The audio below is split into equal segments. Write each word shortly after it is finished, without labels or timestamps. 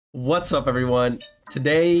What's up, everyone?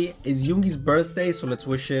 Today is Yoongi's birthday, so let's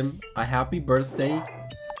wish him a happy birthday.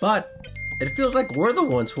 But it feels like we're the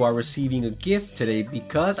ones who are receiving a gift today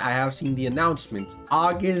because I have seen the announcement.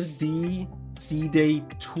 August D-Day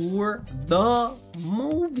Tour, the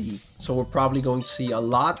movie. So we're probably going to see a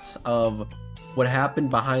lot of what happened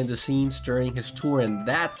behind the scenes during his tour, and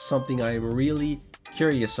that's something I am really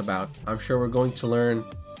curious about. I'm sure we're going to learn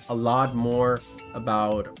a lot more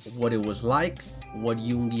about what it was like, what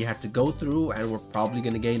Yoongi had to go through, and we're probably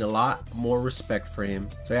going to gain a lot more respect for him.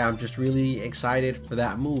 So yeah, I'm just really excited for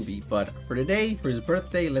that movie. But for today, for his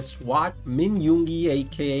birthday, let's watch Min Yoongi,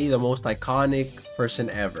 aka the most iconic person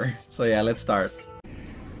ever. So yeah, let's start.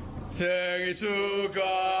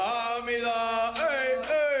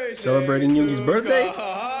 Celebrating Yoongi's birthday?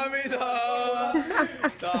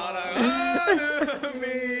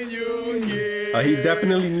 He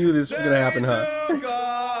definitely knew this was gonna happen, huh?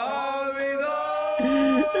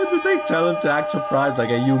 Did they tell him to act surprised like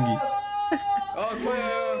a Yoongi?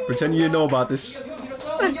 Pretend you didn't know about this.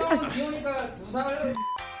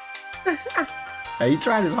 He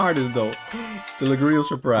tried his hardest though to look real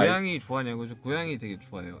surprised. 고양이 좋아하냐고? 저 고양이 되게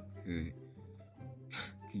좋아해요. 그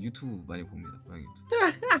유튜브 많이 봅니다. 고양이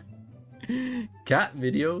유튜브. Cat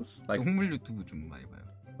videos? Like 동물 유튜브 좀 많이 봐요.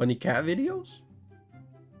 Funny cat videos?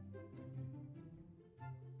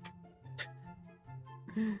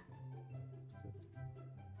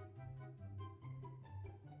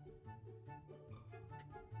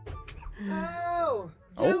 Oh!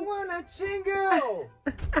 Oh. Chingo!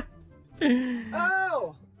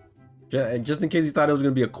 Oh! Just in case he thought it was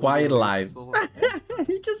gonna be a quiet live.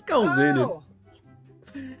 He just goes in it.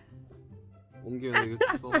 옮겨서 이거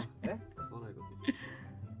써봐. 네? 써라 이거.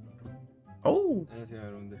 Oh! 안녕하세요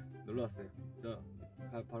여러분들, 놀러 왔어요. 저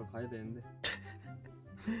바로 가야 되는데.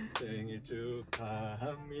 생일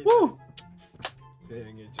축하합니다. Woo!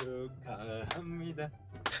 생일 축하합니다.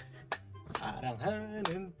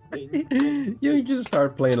 사랑하는 You just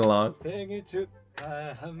start playing along. 생일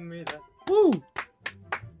축하합니다. Woo!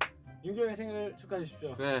 윤기 형의 생일을 축하해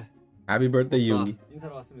주십시오. 그래. Happy birthday, Yoongi.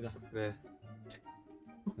 인사로 왔습니다. 그래.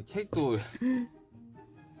 케이크도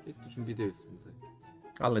준비되어 있습니다.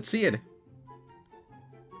 Let's see it.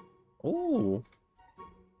 Oh.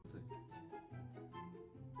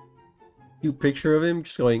 Cute picture of him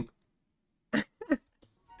just going.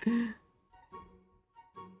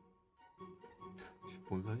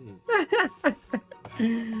 뭔 사이?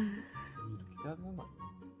 이렇게 하는 거.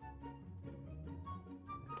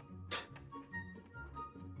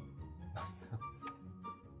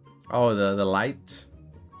 Oh, the light.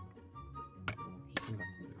 귀신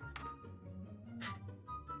같은데.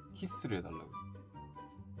 키스를 해달라고.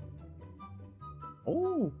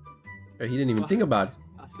 Oh. He didn't even think about it.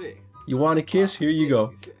 아, 쎄. You want a kiss? Here you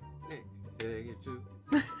go. 생일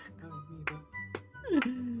축하합니다.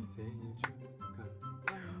 생일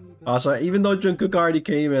축하합니다. So even though Jungkook already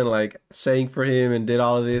came and like sang for him and did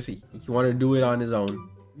all of this, he wanted to do it on his own.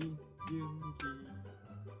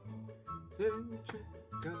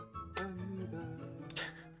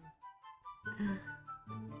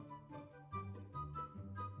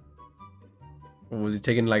 Was he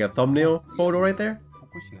taking like a thumbnail photo right there?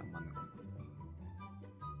 포커싱이 안 맞는 거.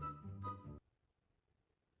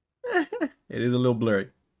 It is a little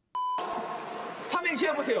blurry. 삼행시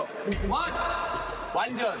해보세요. 원,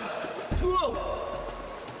 완전. 투,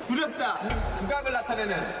 두렵다. 두각을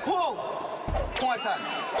나타내는 콩, 콩알탄.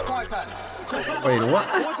 Wait, what?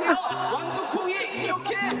 보세요. 완두콩이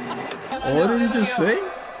이렇게. What did he just say?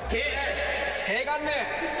 개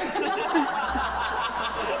같네.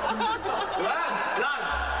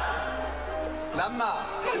 람마.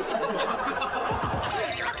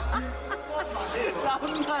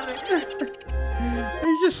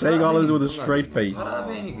 He's just saying all of this with a straight face.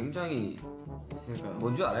 파라벤이 굉장히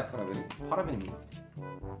뭔지 알아요? 파라벤입니다.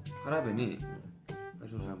 파라벤이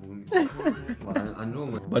저도 잘 모릅니다. 안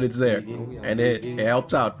좋은 거. But it's there, and it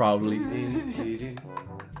helps out probably.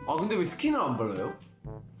 아 근데 왜 스킨을 안 발라요?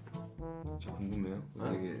 진짜 궁금해요.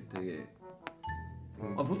 되게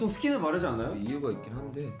아 보통 스킨을 바르지 않나요? 이유가 있긴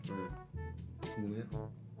한데 궁금해요.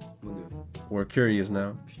 뭔데요? We're curious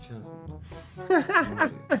now. 귀찮아서.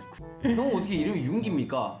 형 어떻게 이름이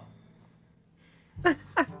윤기입니까?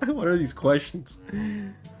 What are these questions?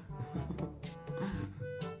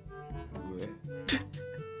 왜?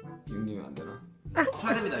 윤기면 안 되나?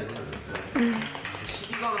 쳐야 됩니다 이거.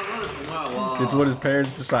 12강은 정말 와. It's what his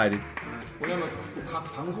parents decided. 왜냐면 각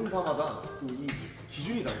방송사마다 또 이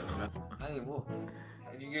기준이 달라요. 아니 뭐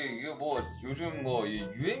이게 뭐 요즘 뭐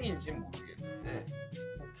유행인지 모르겠는데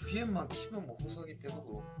VM만 키면 뭐 호석이 때도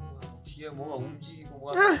그렇고 뒤에 뭐가 움직이고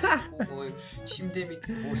뭐가 서 뭐 침대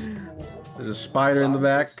밑에 뭐 있고 There's a spider in the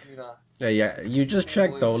back. 없습니다. Yeah, you just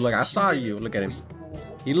checked though. Look, I saw you. Look at him.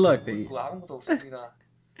 He looked. 그 아무것도 없습니다.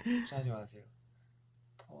 걱정하지 마세요.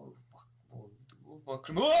 막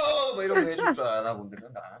그럼 막 이런 거 해줄 줄 아나 본데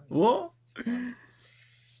그런 거안 합니다. What?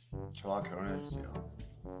 저와 결혼해 주세요.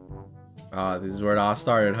 Ah, this is where it all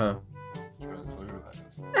started, huh? 결혼 서류를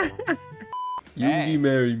가져왔습니다. Yoongi,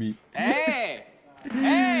 marry me. Hey!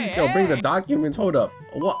 Hey! Yo, bring the documents. Hold up.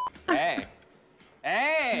 What? Hey!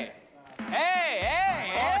 Hey! Hey!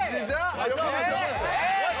 Hey! 진짜? 아, 여기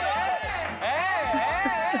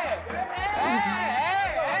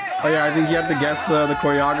Oh yeah, I think you have to guess the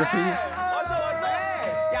choreography.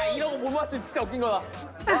 야, 이런 거 못 맞추면 진짜 웃긴 거다.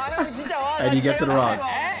 와, 형 진짜 와. And you get to the rock.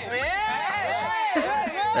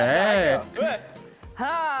 Hey.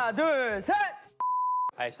 하나, 둘, 셋.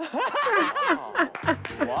 아이씨.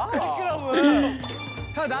 와.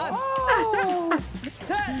 형 나.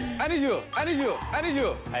 셋. 아니죠.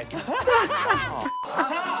 아이씨.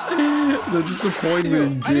 The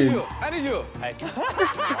disappointment, Jin. 아니죠.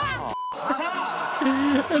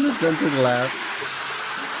 And the gentle laugh.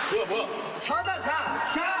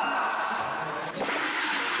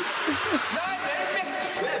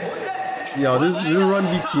 Yo, this Run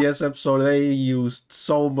BTS episode, they used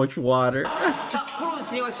so much water. 자, 토론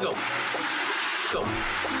진행하시죠.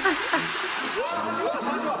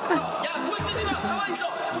 야, 손 쓰지 마. 가만히 있어.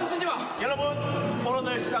 손 쓰지 마. 여러분,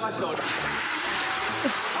 토론을 시작하시죠. 아,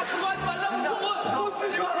 그거 하지 말라고 손. 손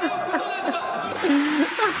쓰지 마세요. 그 손 하지 마.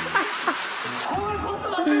 손을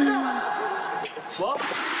벗어나 된다. 뭐?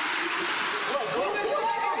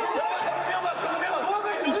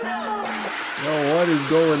 Yo, what is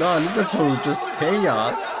going on? This episode was just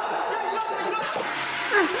chaos.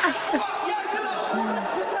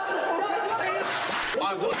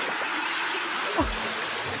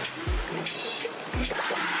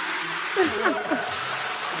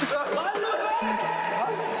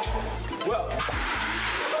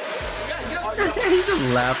 He's just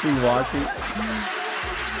laughing, watching.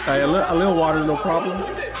 Hey, a little water, no problem.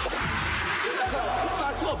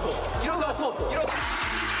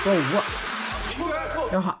 Bro,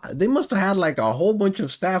 what? Yo, they must have had like a whole bunch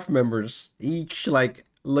of staff members, each like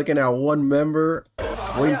looking at one member,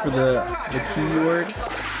 waiting for the keyword.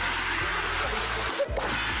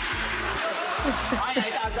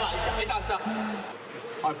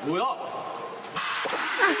 아, 뭐야?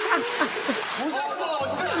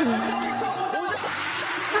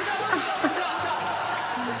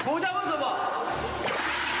 모자 벗어봐.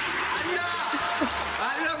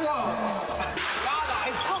 아니라고. 야, 나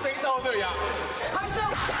이거 되겠다 오늘 야.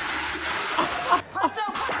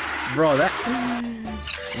 Bro, that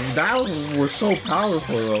was so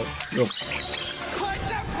powerful though. Yo,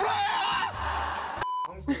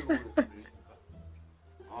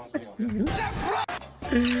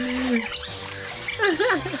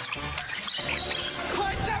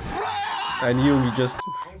 and Yoongi just.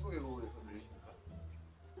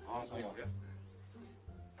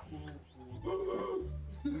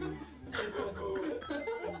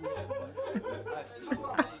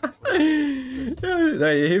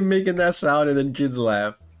 Him making that sound and then Jin's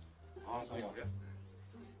laugh.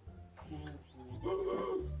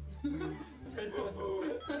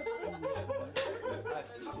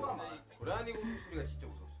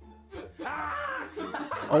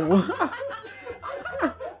 Oh.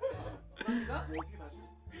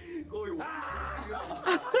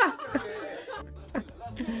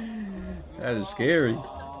 That is scary.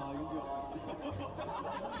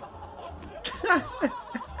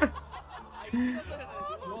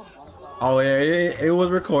 Oh yeah, it was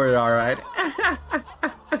recorded, all right.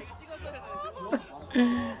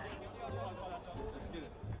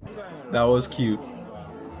 That was cute.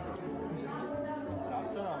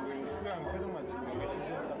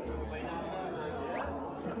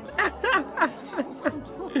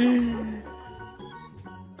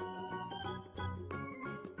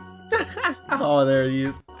 Oh, there he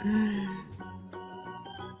is.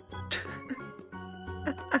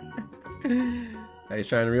 He's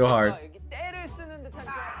trying real hard. 때를 쓰는 듯한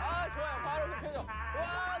아, 좋아요. 바로 그 표정.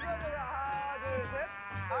 와,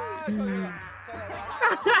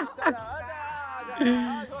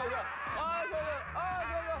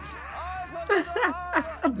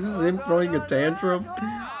 This is him throwing a tantrum.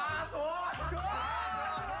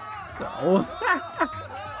 Oh.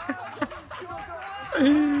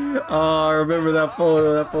 Oh, I remember that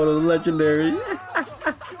photo. That photo is legendary.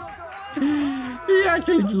 He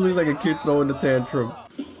actually just looks like a kid throwing a tantrum.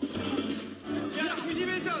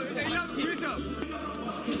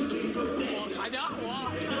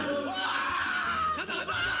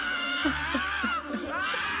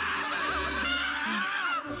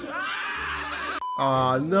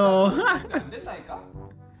 Oh no. 안 된다니까.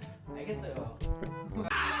 알겠어요.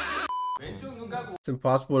 왼쪽 눈 감고. It's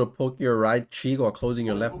impossible to poke your right cheek while closing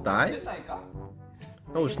your left 안 eye. 된다니까.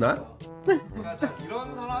 No, it's not.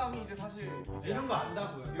 이런 사람이 이제 사실 이제 이런 거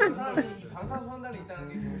안다고요. 이런 사람이 이 방탄소년단에 있다는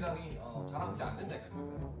게 굉장히 자랑스러워. 안 된다니까.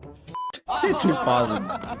 It's impossible.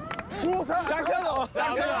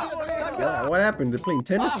 Yeah, what happened? They're playing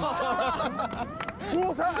tennis?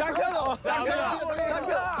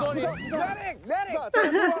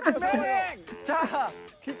 자,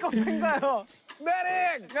 기껏 팬가요.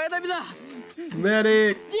 메릭 가야 됩니다.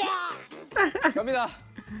 Medic! 갑니다.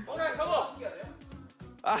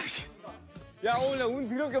 아, 야 오늘 운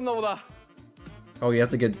더럽게 없나 보다. Oh, he has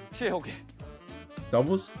to get 7 오케이.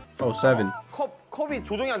 doubles? Oh, 7. 컵이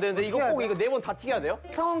조정이 안 되는데 이거 꼭 이거 4번 다 튀겨야 돼요?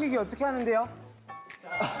 상황극이 어떻게 하는데요?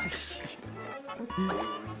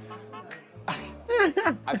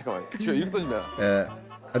 아 잠깐만. 지금 이렇게 던지면.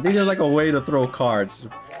 I think there's like a way to throw cards.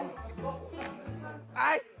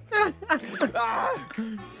 아이. 아.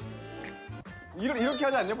 이렇게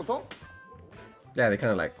하지 않냐 보통? Yeah, they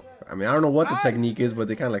kind of like, I mean, I don't know what the technique is, but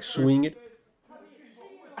they kind of like swing it.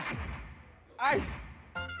 아이.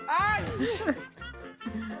 아이.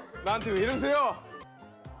 나한테 왜 이러세요?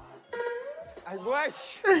 아이 뭐야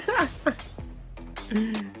씨.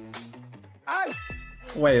 아이.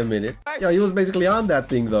 Wait a minute. Yo, he was basically on that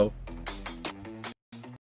thing though.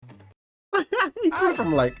 He threw it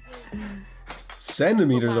from like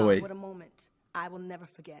centimeters away. What a moment I will never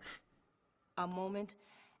forget. A moment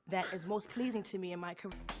that is most pleasing to me in my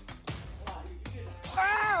career.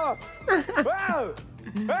 아! 아!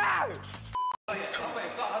 아!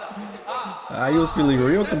 He was feeling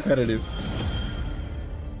real competitive.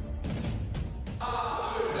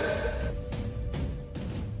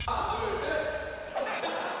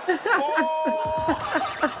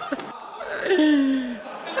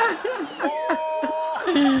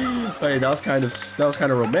 Wait, that was kind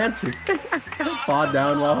of romantic. Fall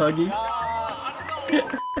down while hugging.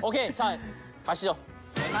 오케이, 자 가시죠.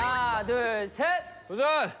 하나, 둘, 셋.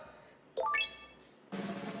 도전.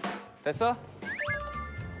 됐어?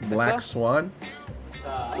 Black Swan.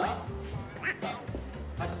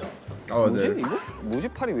 Oh, the 뭐지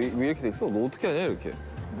팔이 왜 이렇게 돼 있어? 너 어떻게 하냐 이렇게?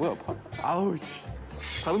 뭐야 팔? 아우 씨.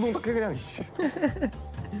 다른 동작 해 그냥 씨.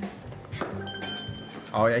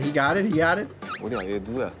 oh yeah, he got it. He got it. 어디야? 얘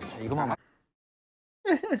누구야? 자, 이거만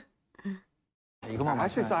이거만 할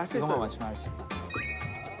수 있어, 할 수 있어. 이거만 맞추면 할 수 있어.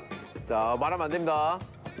 자 말하면 안 됩니다.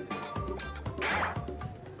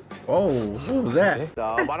 Oh, what was that?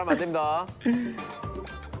 자 말하면 안 됩니다.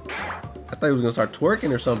 I thought he was gonna start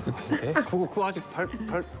twerking or something. 그거 아직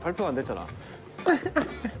발표가 안 됐잖아.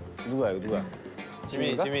 누구야 이거 누구야?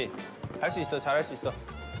 지미 할 수 있어, 잘할 수 있어.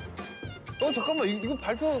 잠깐만 이거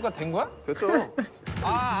발표가 된 거야? 됐죠?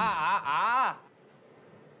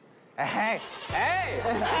 에이.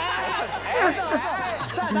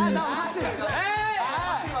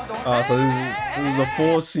 So this is a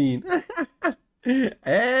full scene.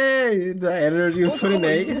 Hey, the editor you put in 이거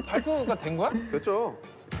 8. 발표가 된 거야? 됐죠?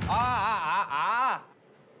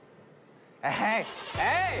 에이.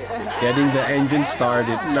 Getting the engine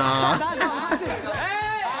started. Nah.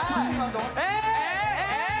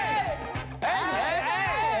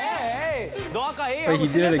 너 아까 A Wait, he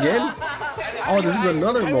did it again? Oh, this is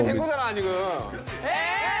another 된 moment. 거잖아 지금.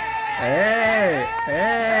 Hey,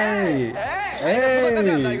 hey,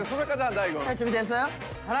 hey. 소개까지 한다 이거. 준비됐어요?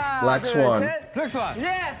 하나, Black Swan. 블랙스완.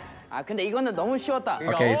 아, 근데 이거는 너무 쉬웠다.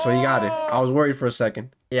 Okay, so he got it. I was worried for a second.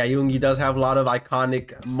 Yeah, Yoongi does have a lot of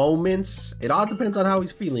iconic moments. It all depends on how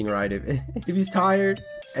he's feeling, right? If he's tired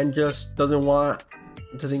and just doesn't want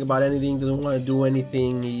to think about anything, doesn't want to do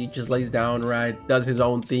anything, he just lays down, right? Does his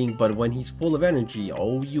own thing. But when he's full of energy,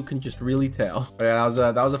 oh, you can just really tell. But yeah,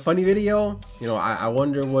 that was a funny video. You know, I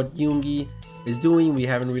wonder what Yoongi is doing. We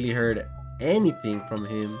haven't really heard anything from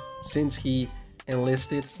him since he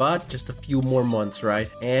enlisted, but just a few more months, right?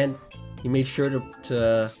 And he made sure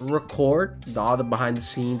to record all the behind the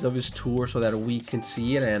scenes of his tour so that we can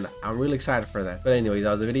see it, and I'm really excited for that. But anyways,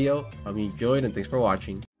 that was the video. I hope you enjoyed, and thanks for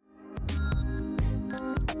watching.